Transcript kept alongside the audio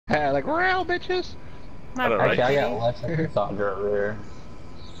Like, real bitches. I don't know. Actually, I got less than Sandra over there.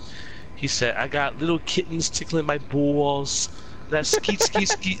 He said, I got little kittens tickling my balls. That skeet, skeet,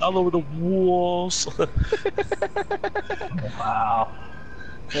 skeet all over the walls. Wow.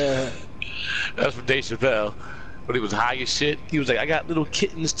 That's from Dave Chappelle. When he was high as shit, he was like, I got little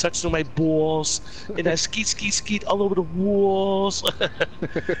kittens touching on my balls. And that skeet, skeet, skeet all over the walls.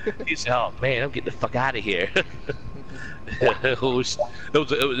 He said, oh man, I'm getting the fuck out of here. it was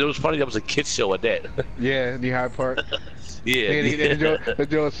funny. That was a kid show at that. Yeah, in the Hyde Park. Yeah. And the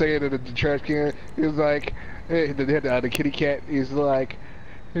Joe was saying in the trash can, he was like, hey, the kitty cat is like,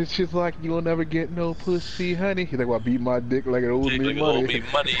 it's just like, you'll never get no pussy, honey. He's like, well, beat my dick like it owes me money.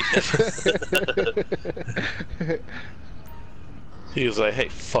 He was like, hey,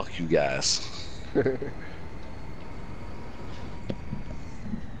 fuck you guys.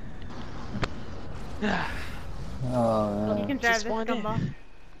 Oh, You can drive this gumball.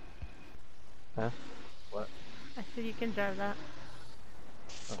 Huh? What? I said you can drive that.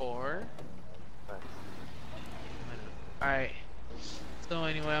 4. Alright. So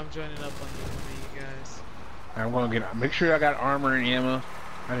anyway, I'm joining up on one of you guys. I'm gonna get. Make sure I got armor and ammo.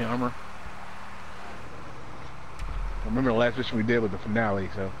 I mean armor. Remember the last mission we did with the finale,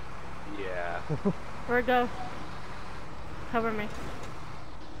 so. Yeah. Where go? Cover me.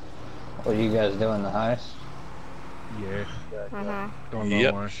 what are you guys doing, the heist? Yeah. Going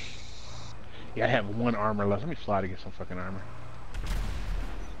low on. Yeah, I have 1 armor left. Let me fly to get some fucking armor.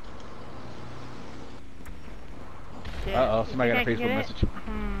 Shit. Uh oh, somebody got a Think I Facebook can message. get it?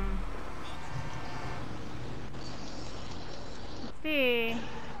 Let's see.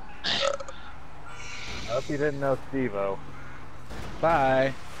 I hope you didn't know Steve-O.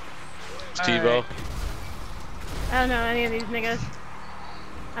 Bye. Steve-O. I don't know any of these niggas.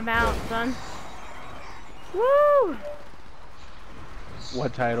 I'm out, son. Woo!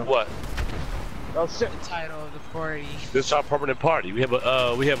 What title? What? Oh shit. The title of the party. This is our permanent party. We have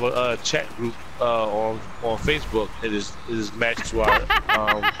a chat group on Facebook. It is matched to our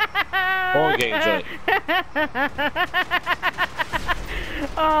phone game joint.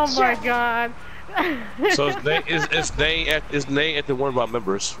 Oh my god. So it's named after one of our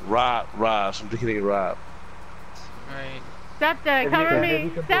members, Rob from Dickie Rob. Alright. Stop that, cover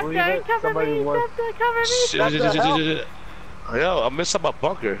me! Stop that, cover me! Stop that, cover me! Yo, I'm inside my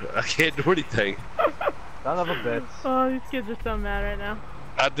bunker. I can't do anything. Son of a bitch. Oh, these kids are so mad right now.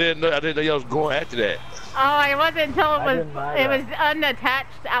 I didn't know y'all was going after that. Oh, it wasn't until it I was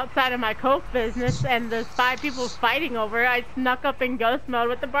unattached outside of my coke business, and there's 5 people fighting over it. I snuck up in ghost mode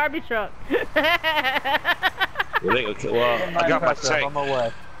with the Barbie truck. Well, I got my tank. On my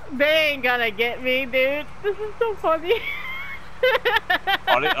way. They ain't gonna get me, dude. This is so funny.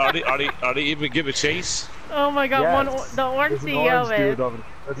 Are they even giving chase? Oh my god, Yes. the orange There's an CEO orange is. dude over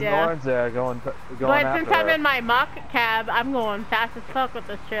there's Yeah. an orange there going But after since I'm her. in my mock cab, I'm going fast as fuck with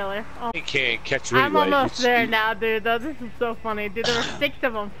this trailer. Oh. He can't catch you I'm anyway. almost there now, dude. Though this is so funny, dude. There were 6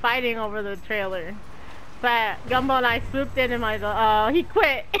 of them fighting over the trailer. But Gumbo and I swooped in and my he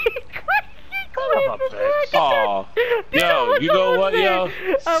quit. He quit. Oh, yo, you know what, yo?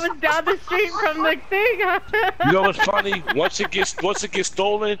 I was down the street from the thing. You know what's funny? Once it gets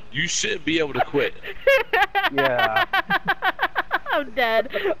stolen, you shouldn't be able to quit. Yeah. I'm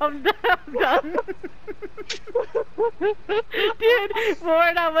dead. I'm done. Dude,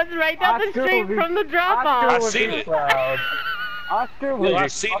 Ward, I was right down the street from the drop off. I seen it. Oscar Yeah, was you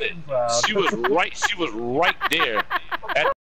seen it. She was right there.